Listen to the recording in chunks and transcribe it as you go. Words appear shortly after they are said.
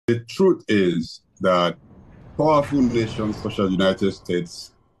The truth is that powerful nations such as the United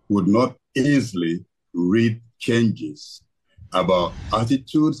States would not easily read changes about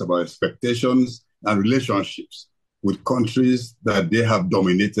attitudes, about expectations, and relationships with countries that they have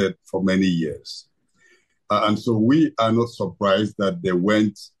dominated for many years. And so we are not surprised that they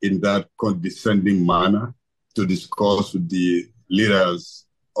went in that condescending manner to discuss with the leaders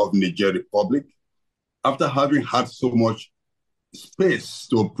of Niger Republic. After having had so much space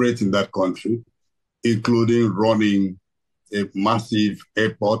to operate in that country, including running a massive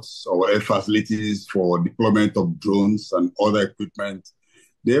airports or air facilities for deployment of drones and other equipment,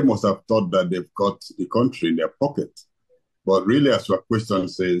 they must have thought that they've got the country in their pocket. But really, as your question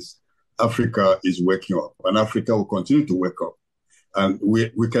says, Africa is waking up, and Africa will continue to wake up. And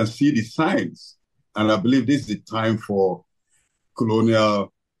we can see the signs. And I believe this is the time for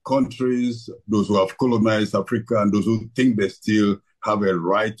colonial countries, those who have colonized Africa, and those who think they still have a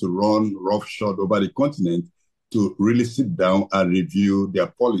right to run roughshod over the continent, to really sit down and review their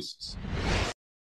policies.